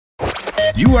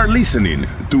You are listening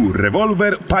to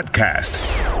Revolver Podcast.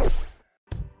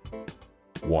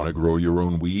 Want to grow your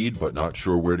own weed but not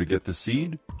sure where to get the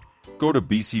seed? Go to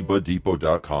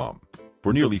bcbuddepot.com.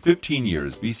 For nearly 15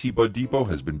 years, BC Bud Depot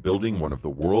has been building one of the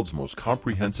world's most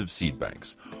comprehensive seed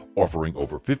banks, offering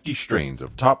over 50 strains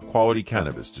of top-quality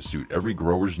cannabis to suit every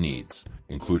grower's needs,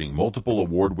 including multiple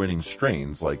award-winning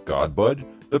strains like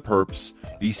Godbud, The Purps,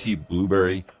 BC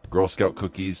Blueberry, Girl Scout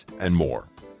Cookies, and more.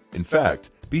 In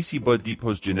fact, BC Bud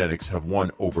Depot's genetics have won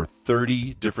over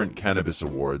 30 different cannabis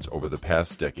awards over the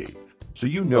past decade. So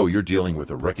you know you're dealing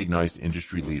with a recognized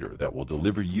industry leader that will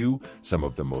deliver you some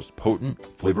of the most potent,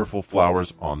 flavorful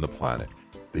flowers on the planet.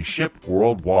 They ship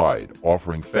worldwide,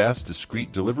 offering fast,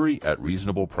 discreet delivery at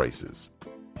reasonable prices.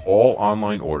 All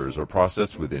online orders are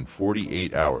processed within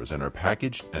 48 hours and are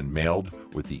packaged and mailed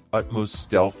with the utmost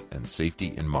stealth and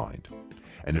safety in mind.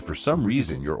 And if for some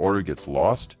reason your order gets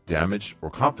lost, damaged, or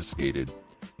confiscated,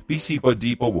 BC Bud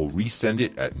Depot will resend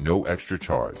it at no extra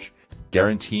charge,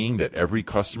 guaranteeing that every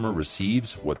customer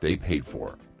receives what they paid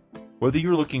for. Whether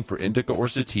you're looking for indica or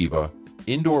sativa,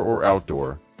 indoor or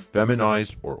outdoor,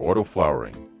 feminized or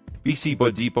auto-flowering, BC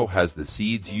Bud Depot has the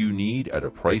seeds you need at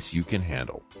a price you can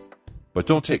handle. But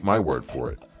don't take my word for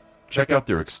it. Check out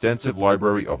their extensive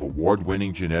library of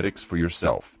award-winning genetics for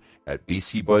yourself at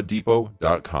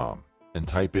bcbuddepot.com and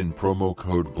type in promo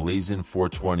code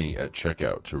BLAZIN420 at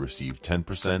checkout to receive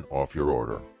 10% off your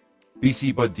order.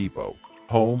 BC Bud Depot,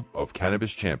 home of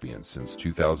cannabis champions since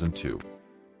 2002.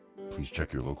 Please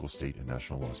check your local, state, and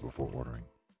national laws before ordering.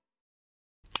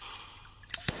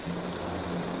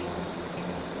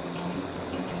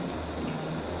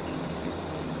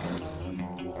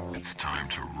 It's time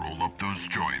to roll up those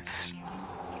joints,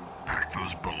 pack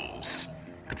those bowls,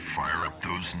 and fire up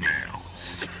those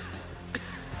nails.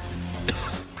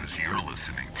 Because you're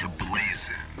listening to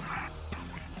Blazin'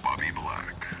 with Bobby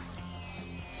Black.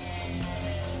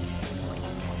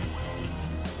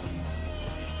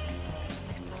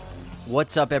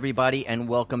 What's up, everybody, and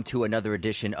welcome to another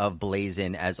edition of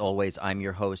Blazin'. As always, I'm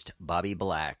your host, Bobby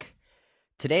Black.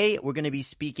 Today, we're going to be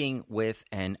speaking with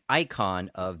an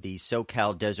icon of the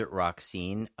SoCal desert rock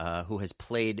scene who has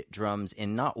played drums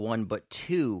in not one but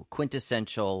two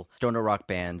quintessential stoner rock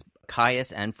bands,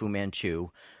 Kyuss and Fu Manchu,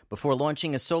 before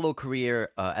launching a solo career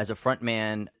as a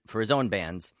frontman for his own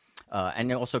bands.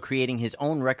 And also creating his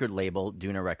own record label,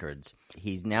 Duna Records.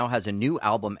 He now has a new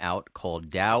album out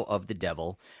called Tao of the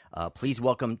Devil. Please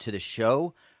welcome to the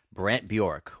show, Brant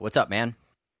Bjork. What's up, man?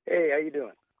 Hey, how you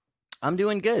doing? I'm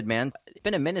doing good, man. It's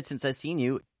been a minute since I've seen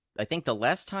you. I think the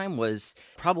last time was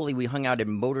probably we hung out in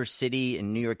Motor City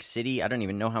in New York City. I don't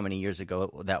even know how many years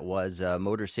ago that was.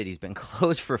 Motor City's been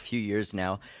closed for a few years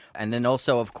now. And then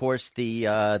also, of course, the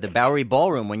Bowery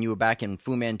Ballroom when you were back in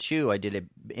Fu Manchu. I did an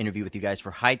interview with you guys for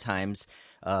High Times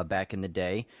back in the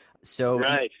day. So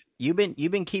right. You've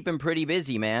been keeping pretty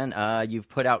busy, man. You've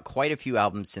put out quite a few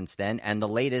albums since then, and the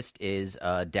latest is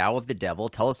Tao of the Devil.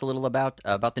 Tell us a little about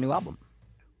the new album.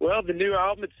 Well, the new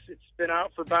album, it's been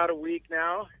out for about a week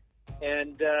now.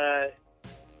 And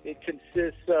it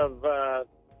consists of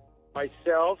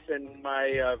myself and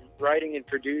my writing and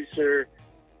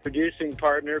producing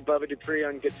partner, Bubba Dupree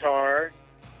on guitar,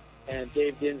 and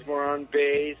Dave Dinsmore on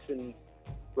bass, and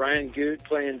Ryan Goot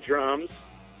playing drums.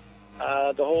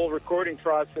 The whole recording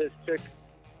process took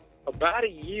about a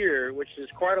year, which is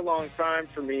quite a long time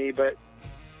for me, but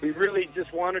we really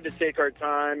just wanted to take our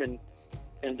time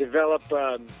and develop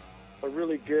a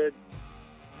really good,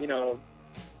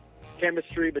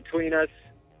 chemistry between us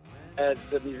as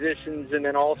the musicians, and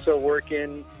then also work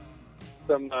in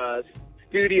some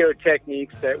studio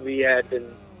techniques that we had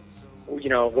been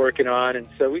working on. And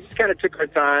so we just kind of took our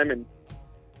time and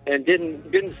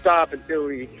didn't stop until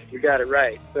we got it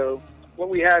right. So what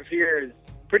we have here is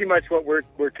pretty much what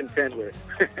we're content with.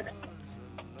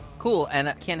 Cool, and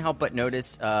I can't help but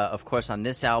notice, of course, on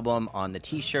this album, on the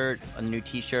T-shirt, on the new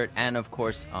T-shirt, and of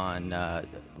course on the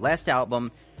last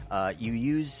album, you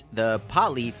use the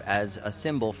pot leaf as a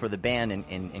symbol for the band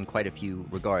in quite a few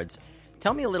regards.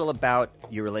 Tell me a little about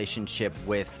your relationship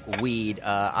with weed.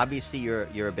 Obviously,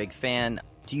 you're a big fan.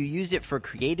 Do you use it for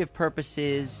creative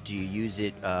purposes? Do you use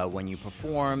it when you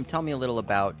perform? Tell me a little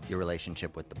about your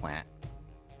relationship with the plant.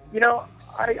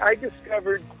 I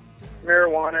discovered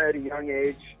marijuana at a young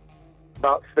age,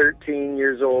 about 13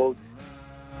 years old.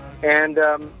 And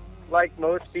like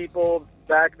most people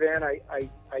back then, I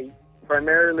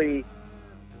primarily,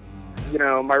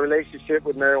 my relationship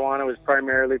with marijuana was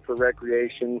primarily for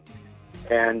recreation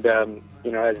and,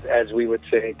 as we would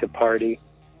say, to party.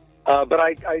 But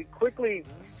I quickly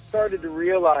started to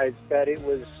realize that it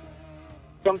was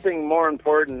something more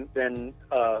important than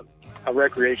a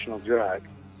recreational drug.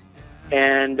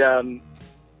 And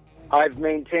I've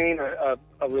maintained a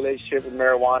relationship with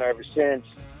marijuana ever since.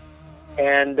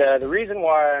 And the reason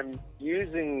why I'm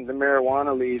using the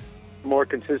marijuana leaf more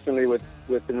consistently with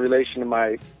in relation to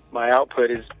my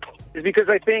output is because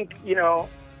I think, you know,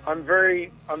 I'm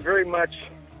very much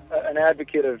an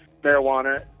advocate of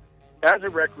marijuana as a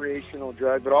recreational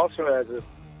drug, but also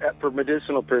for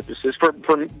medicinal purposes, for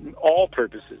all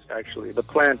purposes, actually. The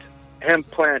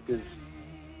hemp plant is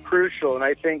crucial, and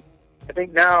I think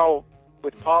now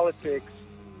with politics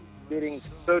getting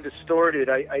so distorted,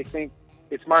 I think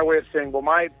it's my way of saying, well,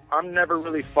 I'm never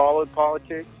really followed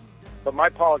politics, but my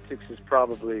politics is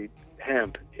probably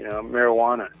hemp, you know,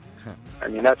 marijuana. I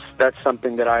mean, that's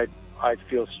something that I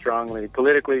feel strongly,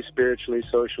 politically, spiritually,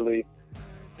 socially,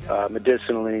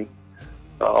 medicinally,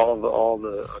 all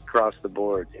the across the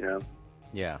board, you know.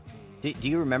 Yeah. Do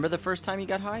you remember the first time you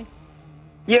got high?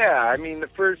 Yeah, I mean, the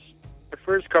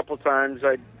first couple times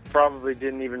I probably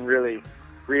didn't even really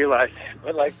realize it,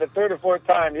 but like the third or fourth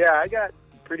time, yeah, I got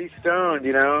pretty stoned,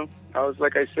 you know. I was,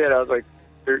 like I said, I was like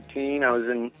 13. I was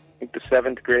in, I think, the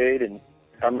 7th grade, and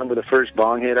I remember the first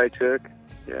bong hit I took.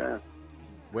 Yeah.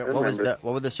 What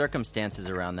were the circumstances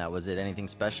around that? Was it anything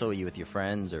special? Were you with your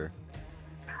friends, or?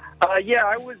 Yeah,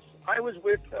 I was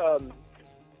with.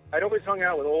 I'd always hung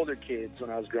out with older kids when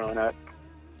I was growing up,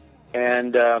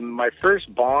 and my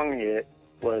first bong hit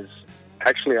was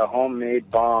actually a homemade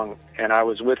bong, and I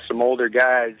was with some older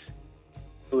guys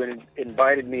who had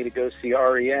invited me to go see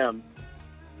REM,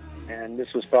 and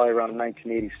this was probably around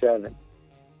 1987,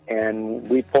 and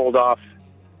we pulled off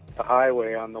the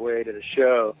highway on the way to the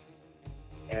show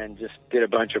and just did a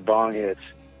bunch of bong hits.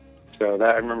 So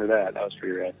I remember that. That was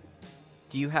pretty rad.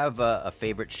 Do you have a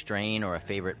favorite strain or a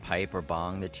favorite pipe or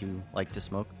bong that you like to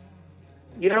smoke?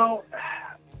 You know,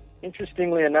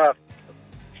 interestingly enough,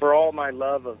 for all my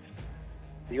love of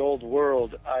the old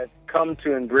world, I've come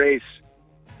to embrace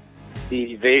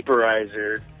the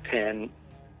vaporizer pen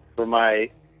for my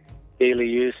daily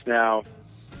use now.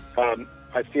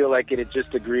 I feel like it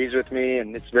just agrees with me,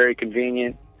 and it's very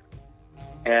convenient.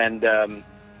 And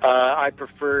I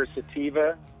prefer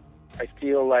sativa. I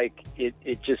feel like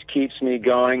it just keeps me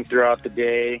going throughout the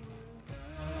day,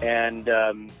 and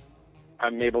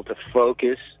I'm able to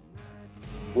focus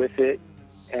with it.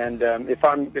 And if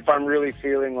I'm really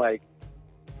feeling like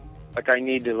I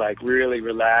need to like really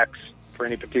relax for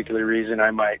any particular reason,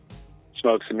 I might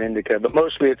smoke some indica. But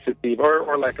mostly it's sativa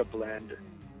or like a blend,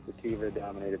 sativa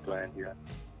dominated blend. Yeah.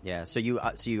 Yeah. So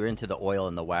you're into the oil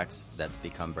and the wax that's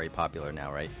become very popular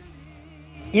now, right?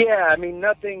 Yeah, I mean,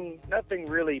 nothing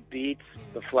really beats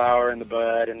the flower and the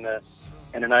bud and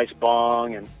a nice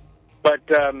bong, but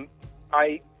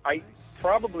I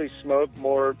probably smoke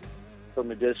more for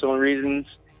medicinal reasons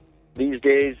these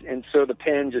days, and so the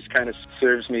pen just kind of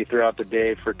serves me throughout the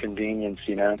day for convenience,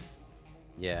 you know.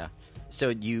 Yeah. So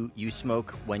you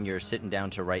smoke when you're sitting down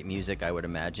to write music, I would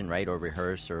imagine, right, or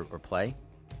rehearse or play?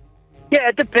 Yeah,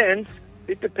 it depends.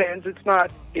 It depends. It's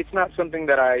not something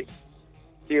that I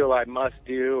feel I must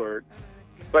do,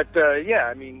 but yeah,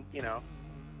 I mean, you know,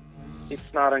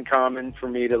 it's not uncommon for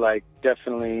me to like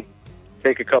definitely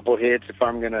take a couple hits if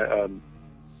I'm gonna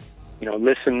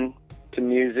listen to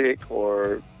music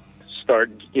or start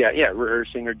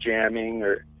rehearsing or jamming,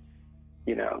 or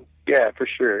for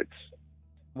sure.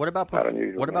 What about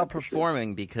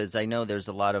performing? Because I know there's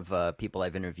a lot of people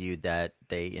I've interviewed that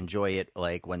they enjoy it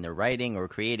like when they're writing or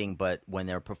creating, but when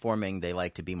they're performing, they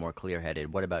like to be more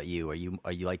clear-headed. What about you? Are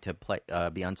you like to play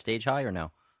be on stage high or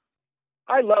no?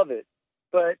 I love it,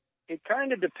 but it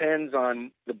kind of depends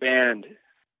on the band.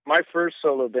 My first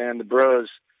solo band, the Bros,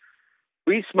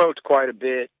 we smoked quite a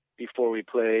bit before we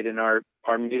played, and our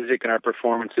music and our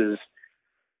performances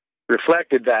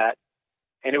reflected that.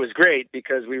 And it was great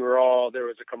because there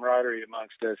was a camaraderie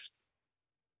amongst us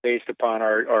based upon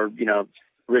our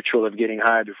ritual of getting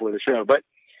high before the show. But,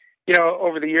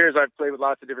 over the years, I've played with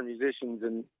lots of different musicians,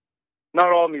 and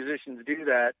not all musicians do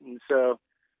that. And so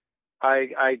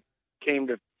I came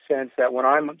to sense that when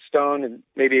I'm stoned, and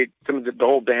maybe some of the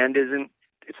whole band isn't,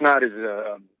 it's not as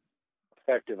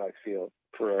effective, I feel,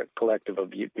 for a collective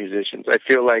of musicians. I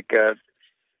feel like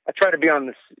I try to be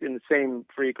in the same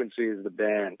frequency as the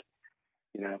band.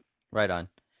 Right on.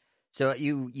 So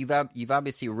you've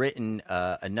obviously written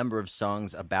a number of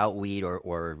songs about weed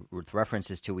or with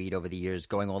references to weed over the years,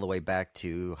 going all the way back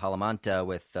to Halamanta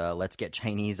with Let's Get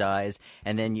Chinese Eyes.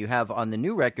 And then you have on the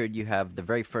new record, you have the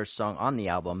very first song on the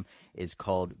album is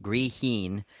called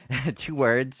Green, 2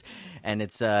 words. And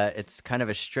it's kind of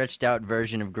a stretched out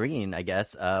version of green, I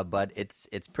guess. But it's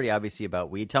pretty obviously about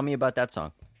weed. Tell me about that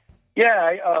song.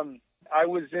 Yeah, I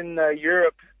was in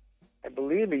Europe I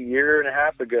believe, a year and a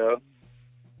half ago.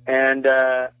 And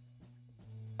I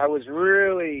was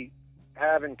really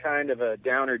having kind of a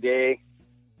downer day.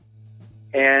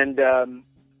 And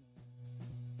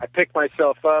I picked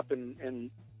myself up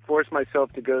and forced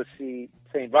myself to go see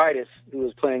St. Vitus, who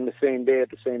was playing the same day at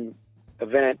the same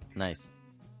event. Nice.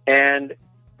 And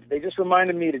they just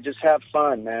reminded me to just have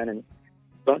fun, man, and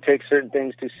don't take certain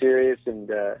things too serious.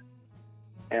 And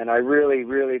I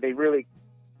they really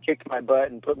kicked my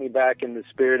butt and put me back in the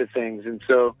spirit of things. And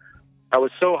so I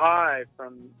was so high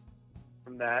from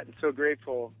that and so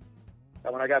grateful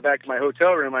that when I got back to my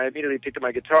hotel room, I immediately picked up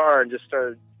my guitar and just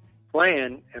started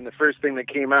playing. And the first thing that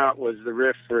came out was the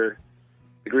riff for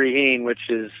the Green, which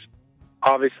is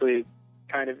obviously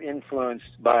kind of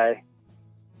influenced by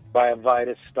a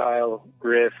Vitus style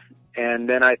riff. And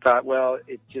then I thought, well,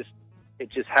 it just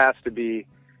has to be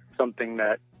something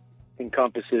that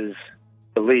encompasses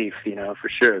belief, for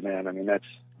sure, man. I mean, that's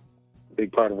a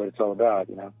big part of what it's all about,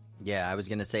 Yeah, I was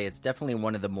going to say it's definitely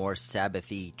one of the more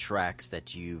Sabbath-y tracks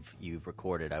that you've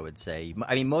recorded, I would say.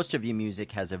 I mean, most of your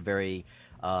music has a very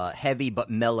heavy but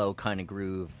mellow kind of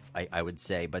groove, I would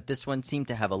say, but this one seemed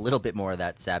to have a little bit more of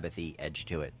that Sabbath-y edge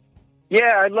to it.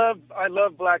 Yeah, I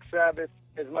love Black Sabbath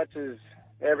as much as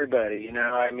everybody,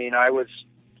 I mean, I was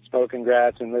smoking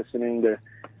grass and listening to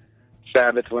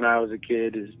Sabbath when I was a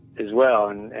kid as well,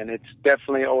 and it's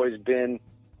definitely always been,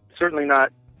 certainly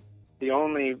not the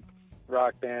only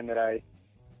rock band that I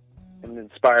am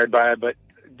inspired by, but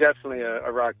definitely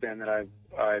a rock band that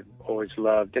I've always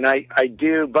loved. And I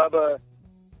do, Bubba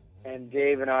and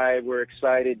Dave and I were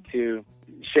excited to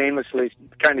shamelessly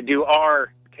kind of do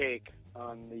our take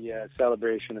on the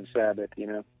celebration of Sabbath,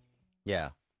 Yeah.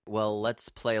 Well, let's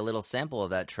play a little sample of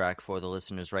that track for the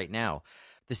listeners right now.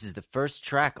 This is the first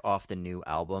track off the new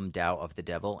album, Tao of the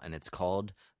Devil, and it's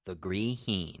called The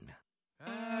Green.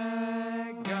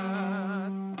 I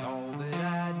got all that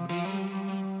I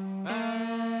need.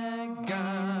 I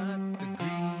got the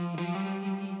green.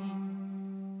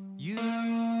 You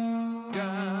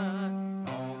got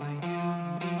all that you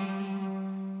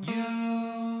need.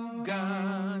 You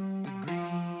got the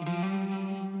green.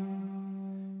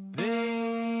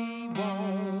 They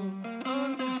won't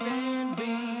understand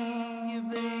me if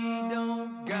they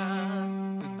don't got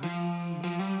the green.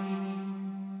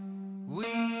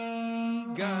 We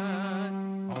got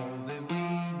all that we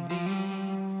need.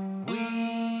 We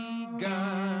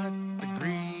got the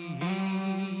green.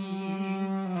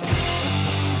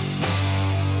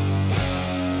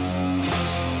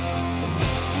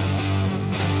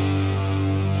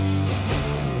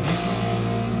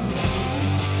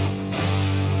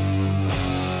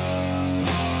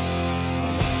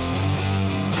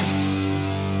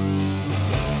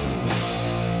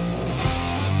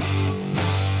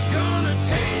 Gonna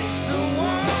taste the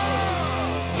world.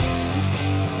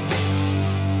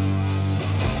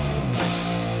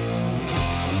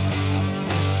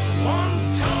 One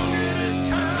tongue at a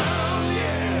time,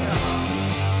 yeah.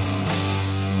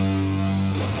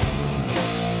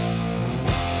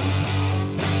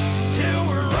 Till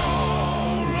we're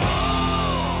all lost.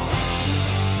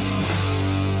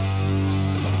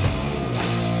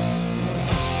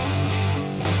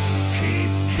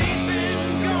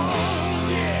 Keeping going,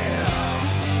 yeah.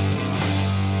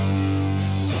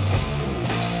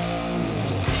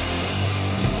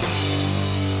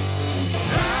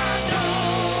 I know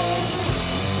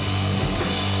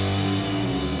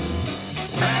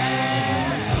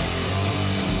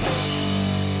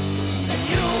that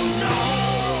you know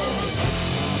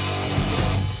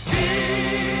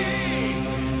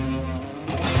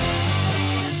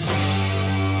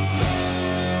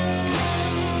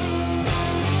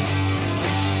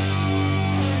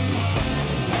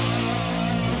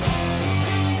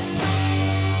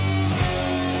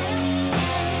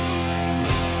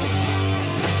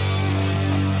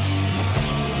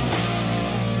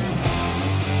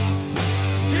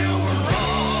till we're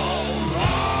all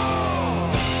lost.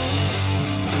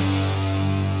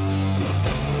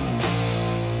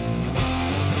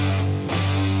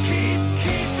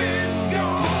 Keeping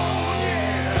going,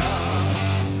 yeah.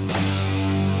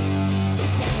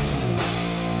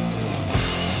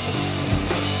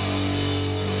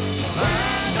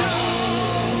 I know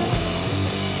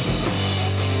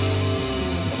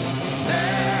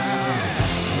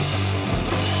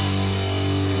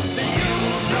that you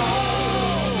know.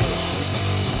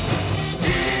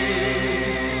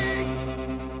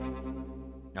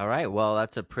 All right, well,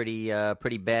 that's a pretty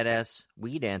badass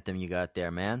weed anthem you got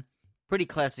there, man. Pretty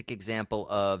classic example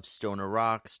of stoner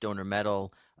rock, stoner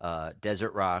metal,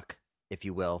 desert rock, if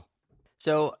you will.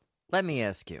 So let me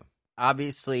ask you,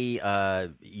 obviously,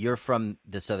 you're from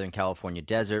the Southern California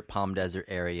desert, Palm Desert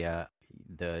area.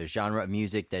 The genre of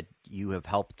music that you have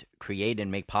helped create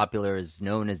and make popular is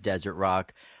known as desert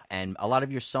rock. And a lot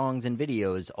of your songs and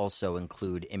videos also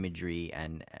include imagery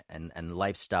and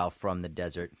lifestyle from the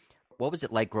desert. What was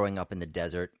it like growing up in the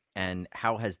desert, and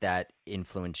how has that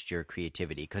influenced your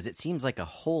creativity? Because it seems like a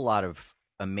whole lot of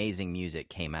amazing music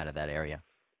came out of that area.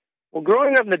 Well,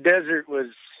 growing up in the desert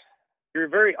you're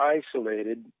very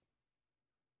isolated,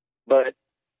 but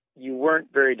you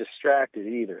weren't very distracted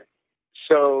either.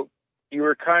 So you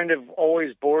were kind of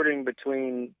always bordering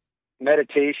between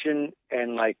meditation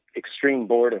and like extreme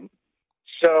boredom.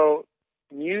 So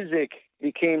music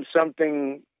became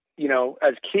something,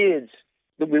 as kids,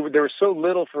 there was so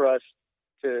little for us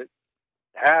to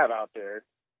have out there.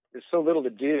 There's so little to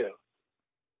do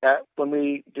that when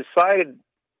we decided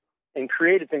and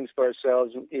created things for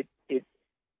ourselves, it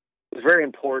was very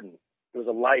important. It was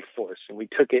a life force, and we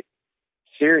took it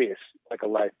serious like a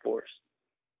life force.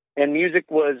 And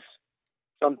music was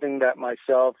something that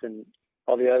myself and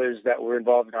all the others that were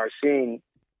involved in our scene,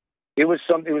 it was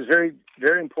very,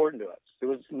 very important to us. It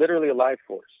was literally a life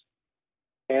force.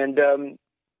 And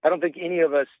I don't think any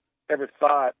of us ever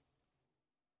thought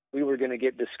we were going to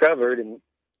get discovered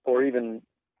or even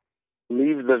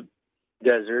leave the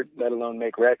desert, let alone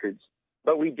make records.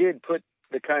 But we did put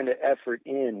the kind of effort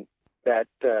in that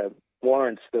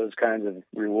warrants those kinds of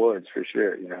rewards for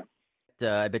sure,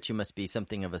 I bet you must be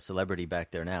something of a celebrity back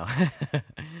there now.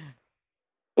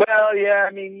 Well, yeah,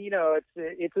 I mean,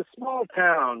 it's a small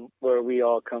town where we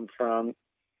all come from.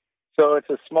 So it's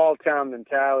a small town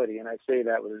mentality, and I say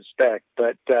that with respect.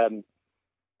 But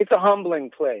it's a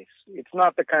humbling place. It's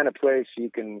not the kind of place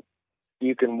you can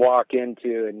walk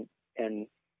into and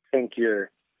think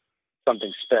you're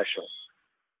something special.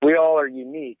 We all are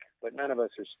unique, but none of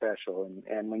us are special.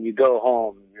 And when you go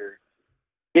home,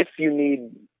 if you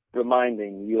need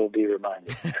reminding, you'll be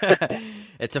reminded.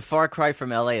 It's a far cry from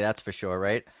LA, that's for sure,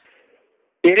 right?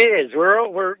 It is.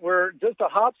 We're just a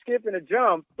hop, skip, and a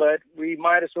jump, but we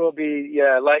might as well be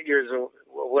light years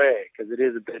away because it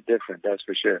is a bit different, that's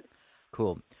for sure.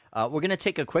 Cool. We're going to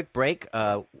take a quick break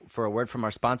for a word from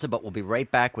our sponsor, but we'll be right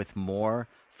back with more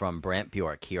from Brant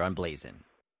Bjork here on Blazin'.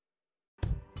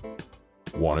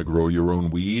 Want to grow your own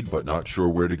weed but not sure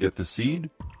where to get the seed?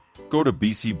 Go to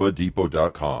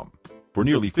bcbuddepot.com. For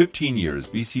nearly 15 years,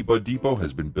 BC Bud Depot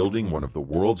has been building one of the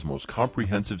world's most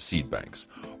comprehensive seed banks,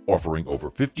 offering over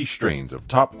 50 strains of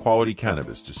top-quality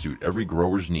cannabis to suit every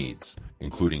grower's needs,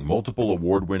 including multiple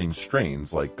award-winning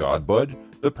strains like Godbud,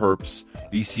 The Purps,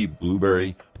 BC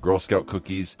Blueberry, Girl Scout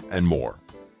Cookies, and more.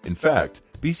 In fact,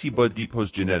 BC Bud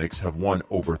Depot's genetics have won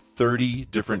over 30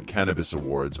 different cannabis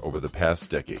awards over the past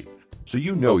decade. So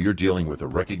you're dealing with a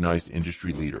recognized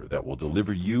industry leader that will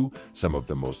deliver you some of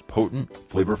the most potent,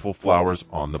 flavorful flowers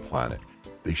on the planet.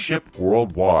 They ship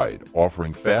worldwide,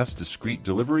 offering fast, discreet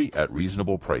delivery at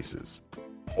reasonable prices.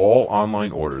 All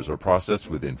online orders are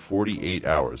processed within 48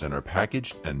 hours and are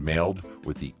packaged and mailed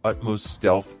with the utmost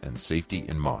stealth and safety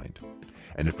in mind.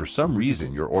 And if for some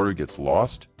reason your order gets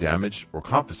lost, damaged, or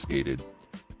confiscated,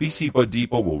 BC Bud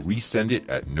Depot will resend it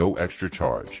at no extra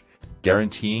charge,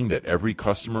 guaranteeing that every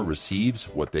customer receives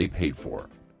what they paid for.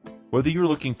 Whether you're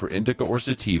looking for indica or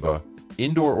sativa,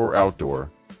 indoor or outdoor,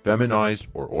 feminized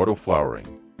or auto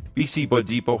flowering, BC Bud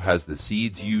Depot has the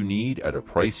seeds you need at a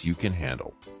price you can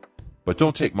handle. But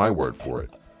don't take my word for it.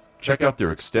 Check out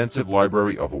their extensive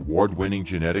library of award-winning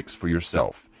genetics for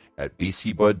yourself at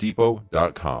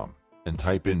bcbuddepot.com and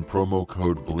type in promo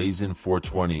code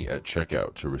BLAZIN420 at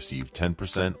checkout to receive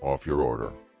 10% off your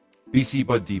order. BC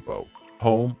Bud Depot,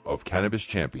 home of cannabis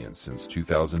champions since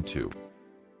 2002.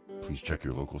 Please check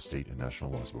your local, state, and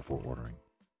national laws before ordering.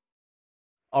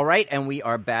 All right, and we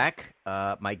are back.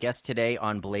 My guest today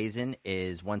on Blazin'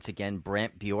 is once again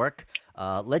Brant Bjork,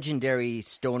 legendary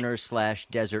stoner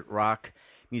 / desert rock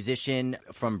musician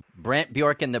from Brant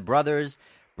Bjork and the Brothers,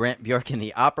 Brant Bjork and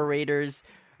the Operators,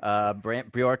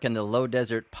 Brant Bjork and the Low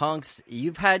Desert Punks.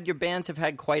 Your bands have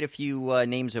had quite a few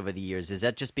names over the years. Is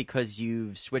that just because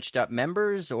you've switched up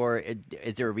members, or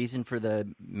is there a reason for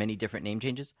the many different name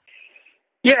changes?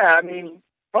 Yeah, I mean,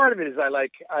 part of it is I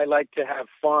like to have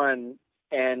fun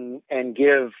and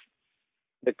give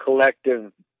the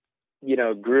collective,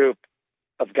 group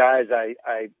of guys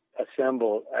I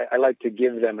assemble. I like to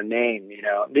give them a name,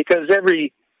 because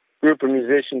every group of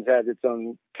musicians has its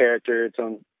own character, its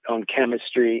own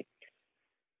chemistry,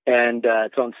 and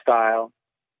its own style.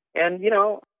 And,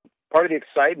 part of the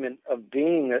excitement of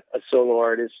being a solo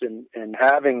artist and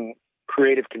having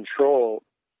creative control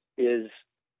is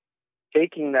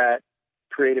taking that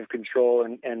creative control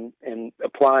and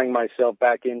applying myself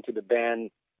back into the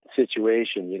band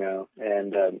situation,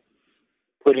 and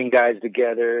putting guys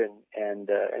together and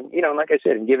like I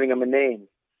said, and giving them a name,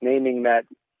 naming that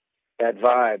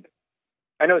vibe.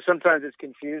 I know sometimes it's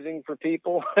confusing for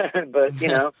people, but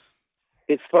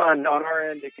it's fun. On our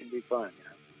end, it can be fun.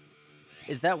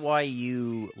 Is that why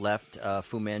you left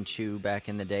Fu Manchu back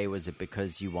in the day? Was it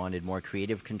because you wanted more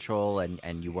creative control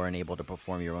and you weren't able to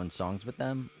perform your own songs with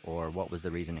them? Or what was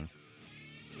the reasoning?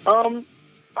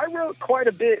 I wrote quite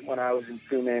a bit when I was in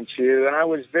Fu Manchu, and I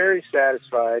was very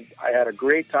satisfied. I had a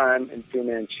great time in Fu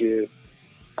Manchu.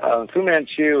 Fu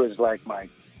Manchu was like my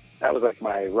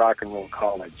rock and roll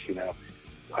college,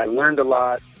 I learned a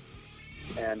lot,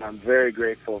 and I'm very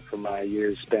grateful for my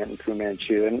years spent in Fu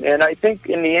Manchu. And I think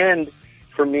in the end,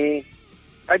 for me,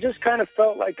 I just kind of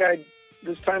felt like it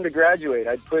was time to graduate.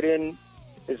 I'd put in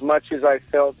as much as I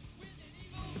felt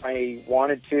I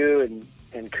wanted to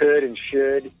and could and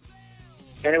should,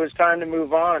 and it was time to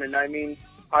move on. And I mean,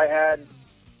 I had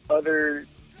other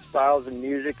styles of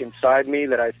music inside me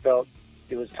that I felt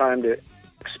it was time to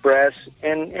express.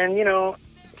 And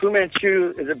Fu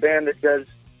Manchu is a band that does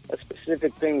a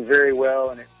specific thing very well,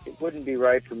 and it wouldn't be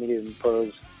right for me to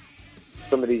impose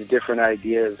some of these different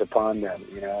ideas upon them.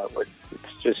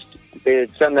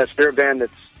 It's something that's their band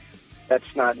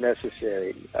that's not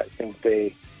necessary. I think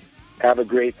they have a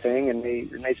great thing, and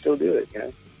they still do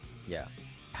it. Yeah.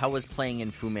 How was playing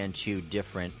in Fu Manchu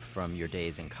different from your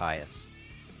days in Kyuss?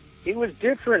 It was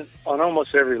different on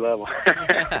almost every level.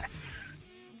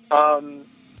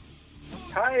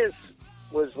 Kyuss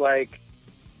was like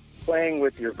playing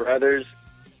with your brothers,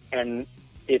 and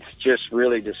it's just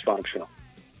really dysfunctional.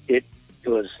 It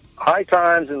was high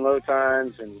times and low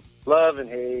times, and love and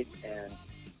hate, and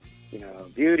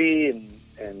beauty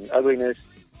and ugliness.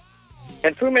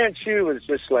 And Fu Manchu was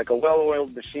just like a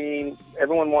well-oiled machine.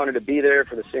 Everyone wanted to be there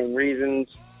for the same reasons.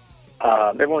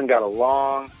 Everyone got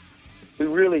along. We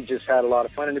really just had a lot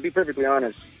of fun. And to be perfectly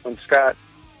honest, when Scott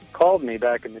called me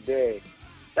back in the day,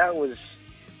 that was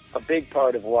a big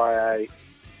part of why I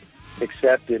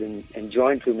accepted and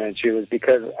joined Fu Manchu, was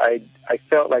because I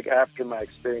felt like after my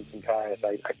experience in Kyuss,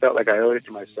 I felt like I owed it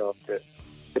to myself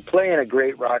to play in a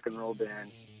great rock and roll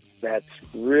band that's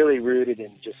really rooted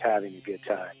in just having a good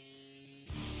time.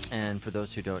 And for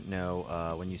those who don't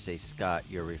know, when you say Scott,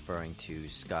 you're referring to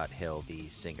Scott Hill, the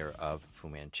singer of Fu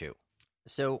Manchu.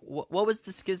 So what was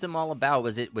the schism all about?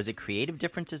 Was it creative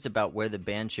differences about where the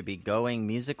band should be going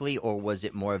musically, or was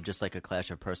it more of just like a clash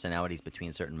of personalities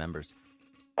between certain members?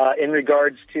 In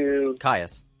regards to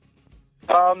Kyuss?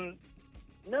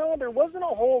 No, there wasn't a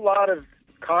whole lot of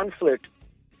conflict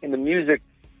in the music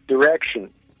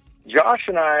direction. Josh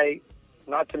and I,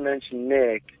 not to mention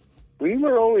Nick, we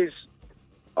were always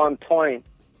on point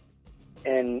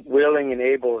and willing and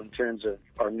able in terms of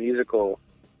our musical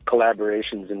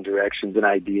collaborations and directions and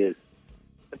ideas.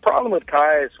 The problem with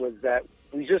Kyuss was that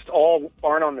we just all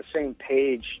aren't on the same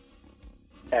page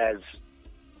as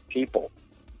people.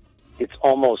 It's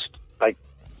almost like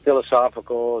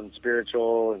philosophical and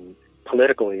spiritual and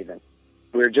political even.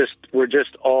 We're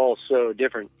just all so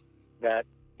different that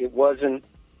it wasn't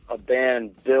a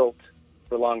band built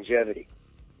for longevity.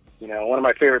 One of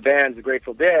my favorite bands, the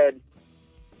Grateful Dead,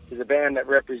 is a band that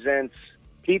represents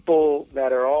people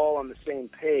that are all on the same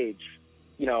page,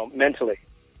 mentally.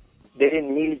 They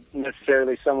didn't need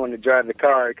necessarily someone to drive the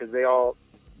car because they all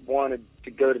wanted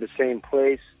to go to the same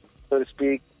place, so to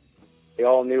speak. They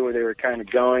all knew where they were kind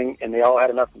of going, and they all had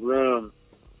enough room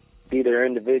to be their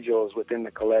individuals within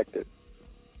the collective.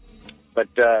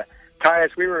 But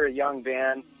Kyuss, we were a young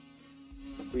band.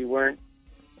 We weren't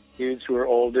dudes who were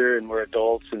older and were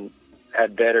adults and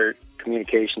had better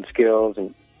communication skills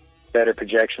and better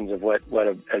projections of what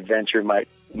an adventure might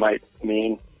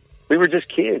mean. We were just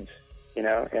kids, and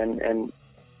a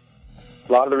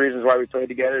lot of the reasons why we played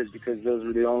together is because we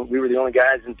were the only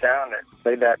guys in town that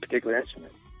played that particular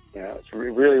instrument. It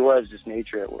really was just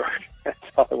nature at work. That's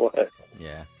all it was.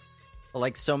 Yeah. Well,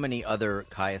 like so many other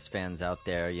Kyuss fans out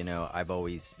there,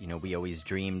 we always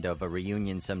dreamed of a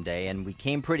reunion someday, and we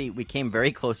came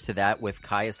very close to that with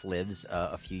Kyuss Lives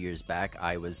a few years back.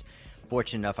 I was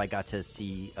fortunate enough I got to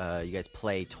see you guys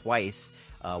play twice,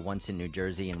 once in New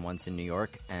Jersey and once in New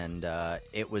York, and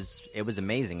it was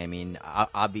amazing. I mean,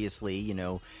 obviously,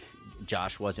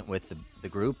 Josh wasn't with the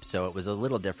group, so it was a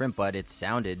little different, but it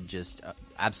sounded just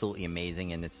absolutely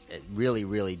amazing, and it really,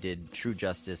 really did true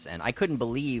justice, and I couldn't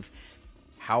believe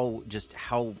how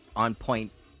on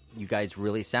point you guys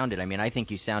really sounded. I mean, I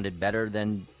think you sounded better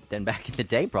than back in the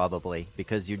day, probably,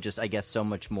 because you're just, I guess, so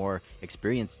much more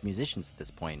experienced musicians at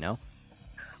this point, no?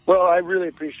 Well, I really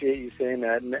appreciate you saying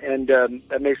that, and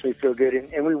that makes me feel good.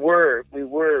 And we were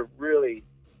really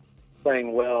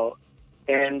playing well,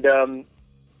 and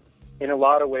in a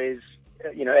lot of ways,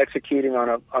 executing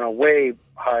on a way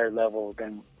higher level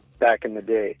than back in the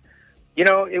day.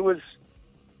 It was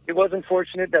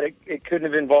unfortunate that it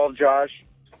couldn't have involved Josh.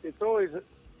 It's always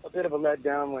a bit of a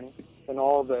letdown when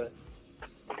all the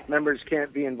members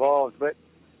can't be involved. But,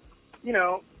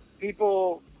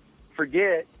 people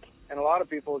forget, and a lot of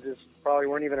people just probably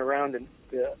weren't even around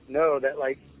to know that,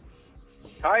 like,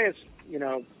 Kyuss,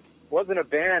 wasn't a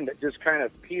band that just kind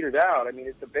of petered out. I mean,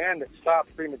 it's a band that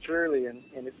stopped prematurely, and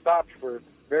it stopped for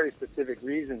very specific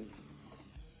reasons.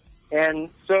 And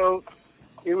so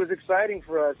it was exciting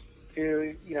for us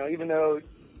to, even though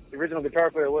the original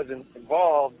guitar player wasn't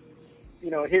involved,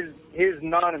 his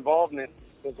non-involvement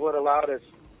was what allowed us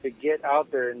to get out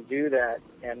there and do that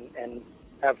and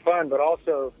have fun, but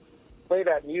also play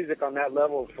that music on that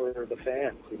level for the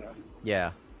fans,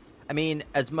 Yeah. I mean,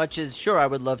 as much as, sure, I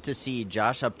would love to see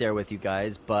Josh up there with you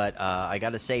guys, but I got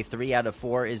to say 3 out of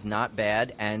 4 is not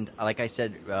bad. And like I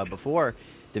said before,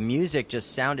 the music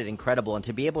just sounded incredible. And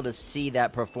to be able to see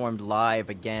that performed live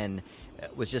again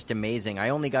was just amazing. I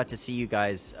only got to see you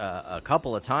guys a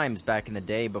couple of times back in the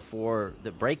day before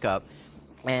the breakup.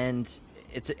 And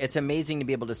it's amazing to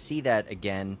be able to see that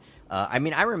again. I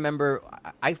mean, I remember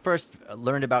I first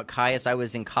learned about Kyuss. I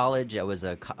was in college. I was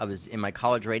in my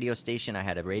college radio station. I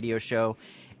had a radio show,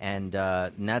 and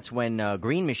that's when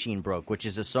Green Machine broke, which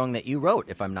is a song that you wrote,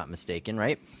 if I'm not mistaken,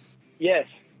 right? Yes.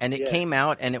 And it came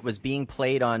out, and it was being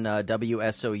played on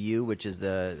WSOU, which is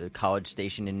the college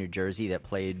station in New Jersey that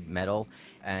played metal.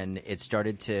 And it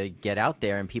started to get out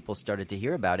there, and people started to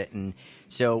hear about it. And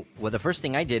so, the first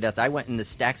thing I did is I went in the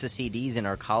stacks of CDs in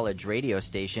our college radio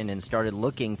station and started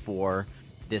looking for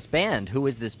this band. Who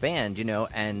is this band,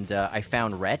 And I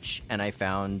found Wretch, and I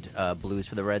found Blues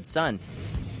for the Red Sun.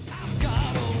 I've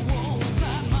got a wall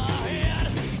inside my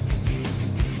head.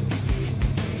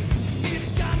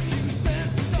 It's got to set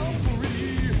myself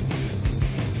free.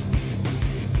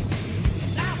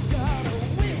 I've got a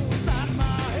wheel inside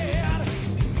my head.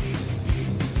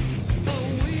 A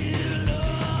wheel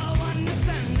of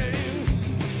understanding.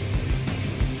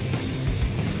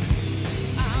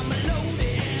 I'm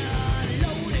loading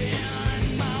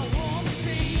my war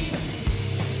machine.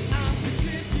 I'm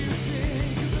contributing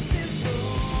to the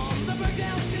system, the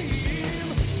breakdown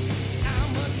scheme.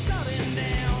 I'm shutting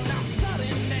down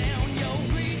your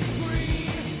greed for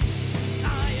green. I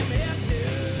am here to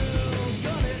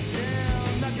gun it down,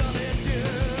 not gun it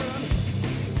down.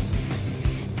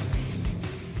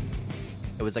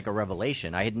 It was like a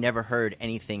revelation. I had never heard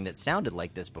anything that sounded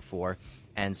like this before,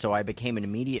 and so I became an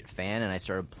immediate fan, and I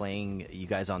started playing you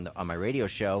guys on my radio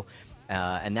show,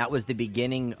 and that was the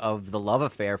beginning of the love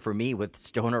affair for me with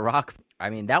stoner rock. I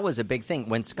mean, that was a big thing.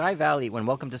 When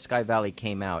Welcome to Sky Valley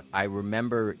came out, I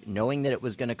remember knowing that it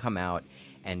was going to come out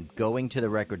and going to the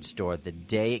record store the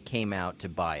day it came out to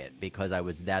buy it because I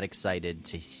was that excited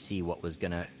to see what was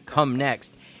going to come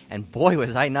next. And boy,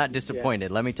 was I not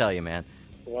disappointed, let me tell you, man.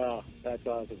 Wow, that's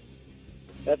awesome.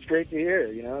 That's great to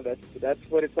hear. That's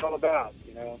what it's all about.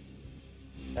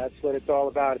 That's what it's all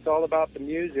about. It's all about the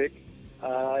music,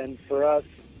 and for us,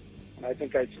 I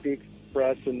think I speak for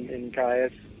us in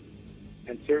Kyuss,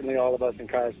 and certainly all of us in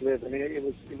Kyuss Live. I mean, it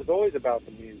was always about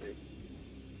the music.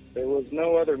 There was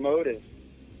no other motive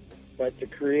but to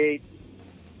create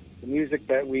the music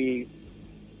that we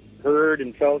heard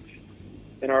and felt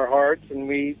in our hearts,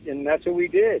 and that's what we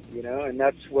did, and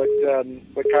that's what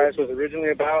Kyuss was originally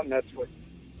about, and that's what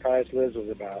Kyuss Lives was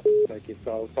about. Like it's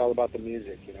all about the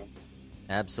music,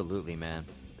 Absolutely, man.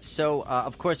 So,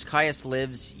 of course, Kyuss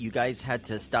Lives, you guys had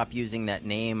to stop using that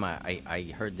name.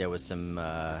 I heard there was some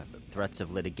threats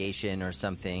of litigation or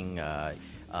something,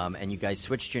 and you guys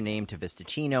switched your name to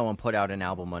Vistacino and put out an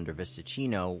album under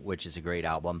Vistacino, which is a great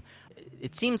album.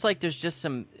 It seems like there's just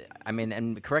some,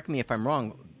 and correct me if I'm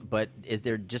wrong, but is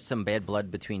there just some bad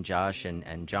blood between Josh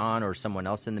and John or someone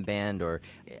else in the band? Or,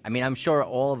 I'm sure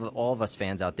all of us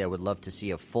fans out there would love to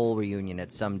see a full reunion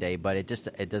at some day, but it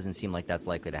doesn't seem like that's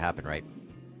likely to happen, right?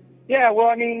 Yeah,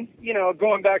 well,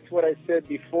 going back to what I said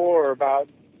before about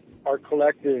our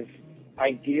collective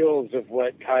ideals of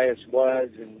what Kyuss was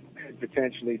and could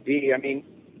potentially be,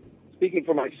 speaking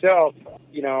for myself,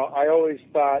 I always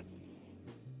thought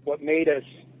what made us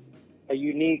a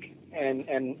unique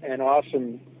and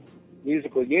awesome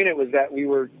musical unit was that we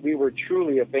were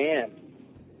truly a band.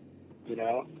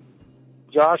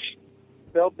 Josh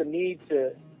felt the need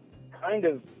to kind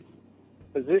of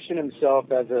position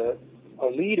himself as a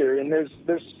leader, and there's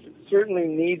certainly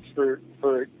needs for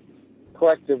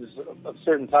collectives of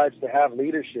certain types to have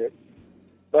leadership,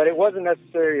 but it wasn't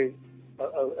necessarily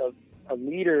a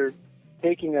leader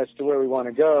taking us to where we want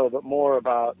to go, but more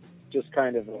about just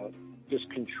kind of just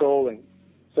controlling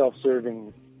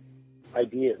self-serving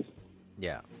ideas.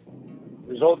 Yeah.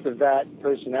 The result of that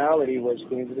personality was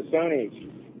Queens of the Stone Age.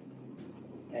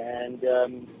 And,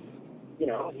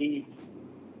 he,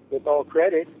 with all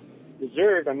credit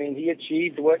deserved, I mean, he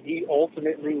achieved what he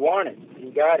ultimately wanted. He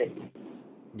got it.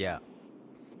 Yeah.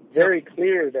 Very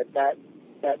clear that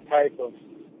type of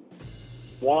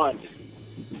want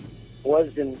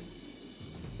wasn't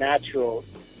natural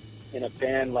in a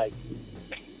band like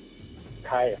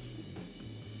Kyuss,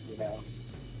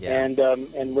 Yeah.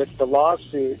 And with the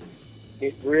lawsuit,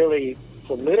 it really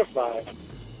solidified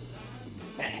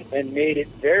and made it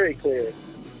very clear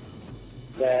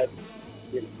that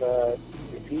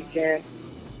if he can't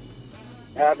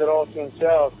have it all to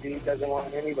himself, he doesn't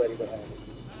want anybody to have it.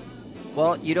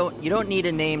 Well, you don't need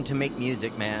a name to make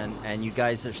music, man, and you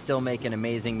guys are still making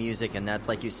amazing music, and that's,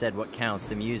 like you said, what counts.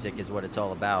 The music is what it's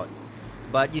all about.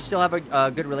 But you still have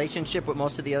a good relationship with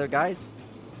most of the other guys?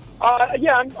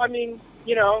 Yeah, I mean,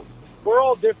 we're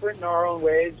all different in our own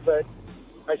ways, but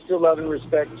I still love and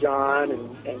respect John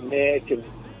and Nick, and,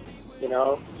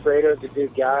 Fredo's a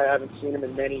good guy. I haven't seen him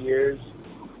in many years.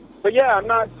 But yeah, I'm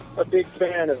not a big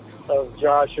fan of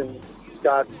Josh and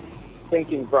Scott's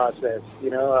thinking process.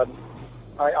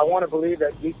 I want to believe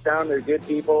that deep down they're good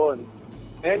people, and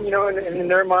in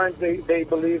their minds they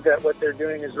believe that what they're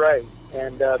doing is right,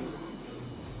 and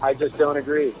I just don't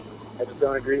agree. I just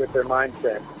don't agree with their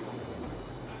mindset.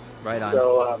 Right on.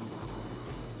 So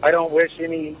I don't wish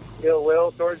any ill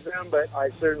will towards them, but I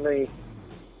certainly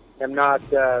am not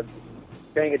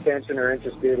paying attention or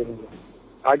interested in.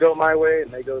 I go my way and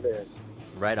they go theirs.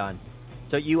 Right on.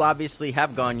 So you obviously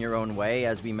have gone your own way.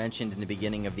 As we mentioned in the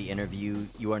beginning of the interview,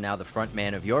 you are now the front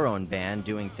man of your own band,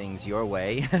 doing things your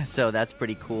way. So that's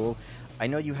pretty cool. I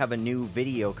know you have a new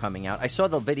video coming out. I saw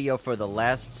the video for the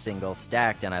last single,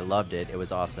 Stacked, and I loved it. It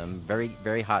was awesome. Very,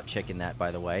 very hot chick in that,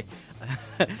 by the way.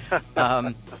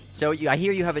 So I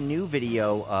hear you have a new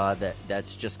video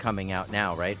that's just coming out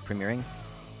now, right? Premiering?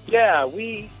 Yeah,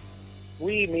 we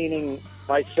meaning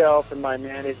myself and my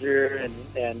manager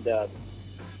and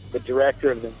the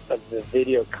director of the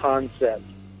video concept.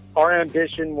 Our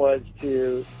ambition was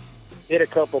to hit a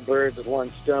couple birds with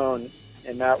one stone,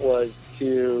 and that was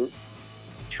to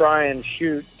try and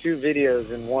shoot 2 videos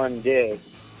in one day.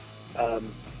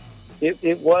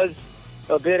 It was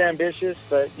a bit ambitious,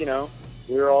 but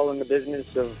we're all in the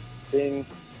business of being.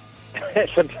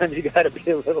 Sometimes you got to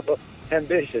be a little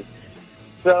ambitious.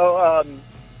 So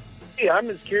I'm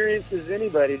as curious as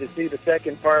anybody to see the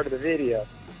second part of the video.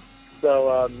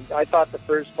 So I thought the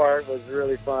first part was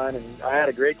really fun, and I had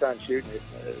a great time shooting it.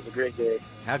 It was a great day.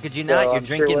 How could you not? So You're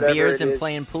drinking beers and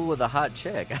playing pool with a hot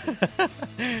chick.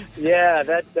 Yeah,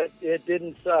 that it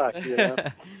didn't suck.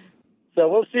 So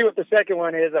we'll see what the second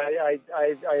one is. I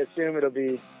assume it'll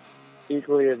be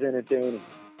equally as entertaining.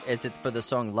 Is it for the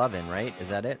song Lovin', right? Is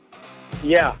that it?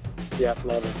 Yeah,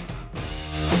 Lovin'.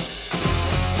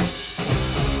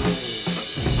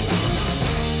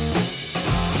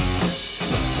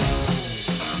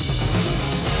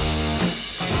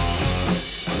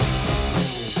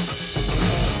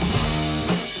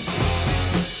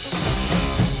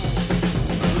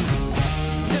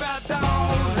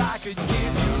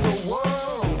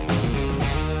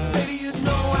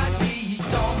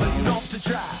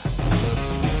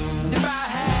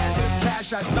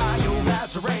 I'd buy your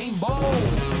ass a rainbow,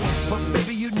 but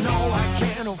baby, I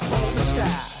can't afford the sky.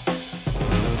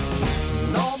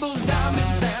 And all those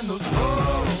diamonds and those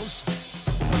pearls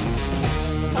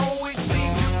always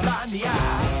seem to blind the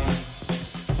eye.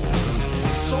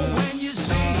 So when you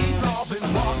see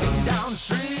Robin walking down the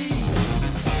street,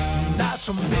 that's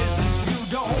some business you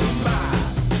don't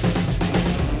mind.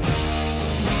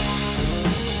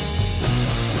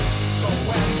 So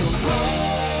when you roll,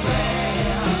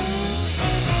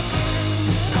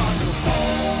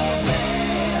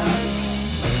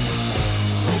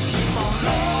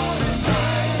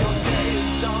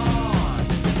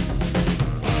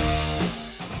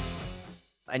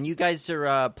 And you guys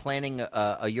are planning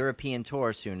a European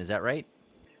tour soon, is that right?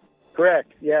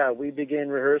 Correct. Yeah, we begin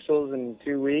rehearsals in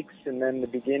 2 weeks, and then the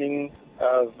beginning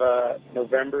of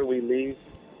November we leave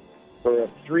for a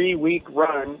 3-week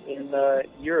run in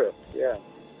Europe. Yeah.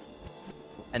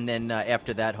 And then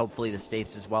after that, hopefully the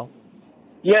States as well?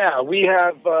 Yeah, we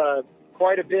have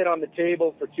quite a bit on the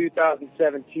table for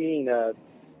 2017.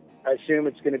 I assume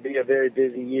it's going to be a very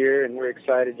busy year, and we're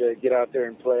excited to get out there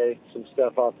and play some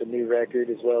stuff off the new record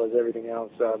as well as everything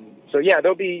else. So, yeah,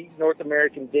 there'll be North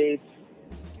American dates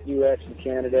U.S. and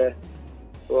Canada.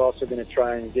 We're also going to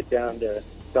try and get down to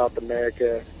South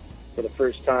America for the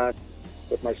first time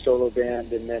with my solo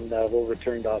band, and then we'll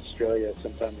return to Australia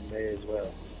sometime in May as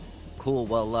well. Cool.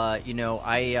 Well,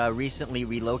 I recently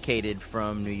relocated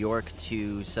from New York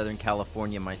to Southern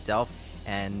California myself,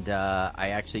 and I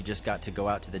actually just got to go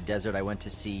out to the desert. I went to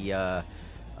see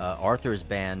Arthur's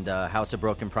band, House of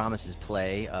Broken Promises,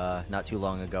 play not too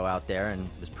long ago out there, and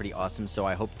it was pretty awesome. So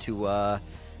I hope to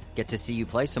get to see you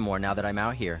play some more now that I'm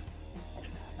out here.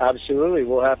 Absolutely.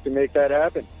 We'll have to make that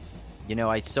happen. You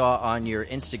know, I saw on your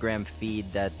Instagram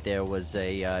feed that there was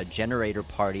a generator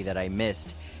party that I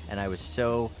missed, and I was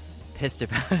so pissed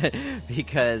about it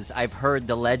because I've heard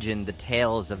the legend, the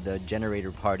tales of the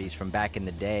generator parties from back in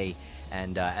the day.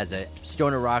 And as a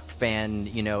stoner rock fan,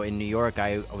 you know, in New York,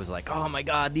 I was like, oh my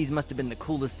God, these must have been the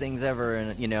coolest things ever.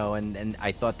 And, you know, and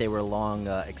I thought they were long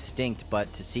extinct,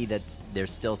 but to see that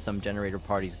there's still some generator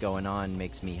parties going on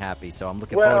makes me happy. So I'm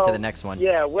looking forward to the next one.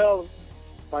 Yeah, well,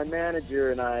 my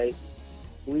manager and I,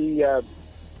 we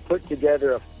put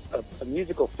together a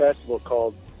musical festival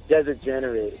called Desert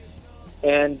Generator.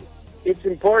 And it's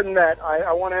important that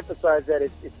I want to emphasize that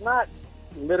it's not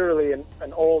literally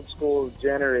an old school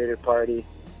generator party.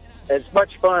 As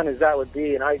much fun as that would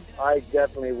be, and I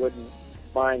definitely wouldn't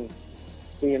mind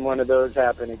seeing one of those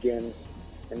happen again,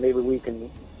 and maybe we can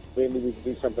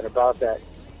do something about that.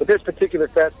 But this particular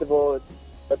festival is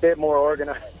a bit more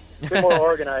organized.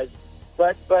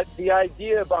 But the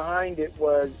idea behind it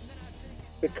was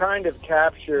to kind of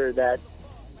capture that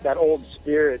old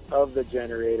spirit of the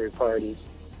generator parties,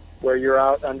 where you're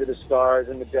out under the stars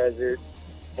in the desert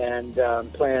and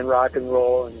playing rock and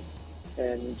roll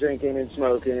and drinking and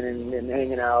smoking and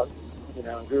hanging out, you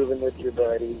know, grooving with your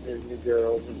buddies and your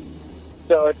girls. And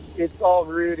so it's all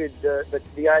rooted, but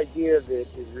the idea of it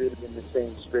is rooted in the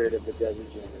same spirit of the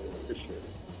Desert Generator, for sure.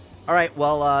 All right,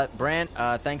 well, Brant,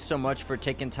 thanks so much for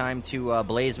taking time to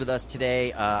blaze with us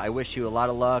today. I wish you a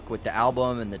lot of luck with the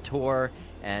album and the tour.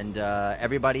 And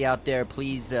everybody out there,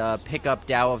 please pick up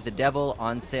Tao of the Devil,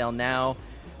 on sale now.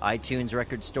 iTunes,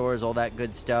 record stores, all that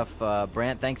good stuff.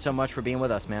 Brant, thanks so much for being with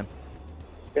us, man.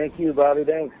 Thank you, Bobby.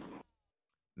 Thanks.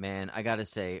 Man, I gotta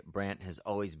say, Brant has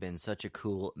always been such a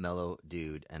cool, mellow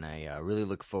dude, and I really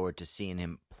look forward to seeing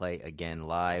him play again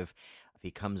live. If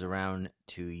he comes around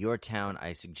to your town,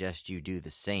 I suggest you do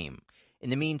the same. In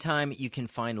the meantime, you can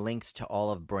find links to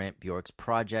all of Brant Bjork's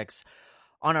projects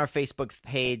on our Facebook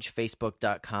page,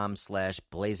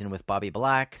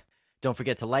 facebook.com/blazingwithbobbyblack. Don't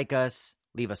forget to like us,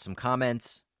 leave us some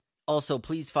comments. Also,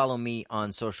 please follow me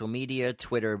on social media,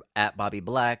 Twitter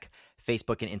 @BobbyBlack,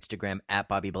 Facebook and Instagram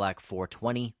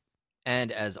 @BobbyBlack420.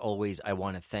 And as always, I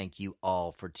want to thank you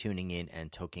all for tuning in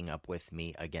and toking up with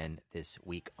me again this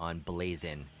week on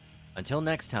Blazin'. Until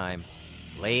next time,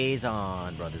 blaze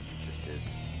on, brothers and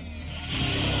sisters.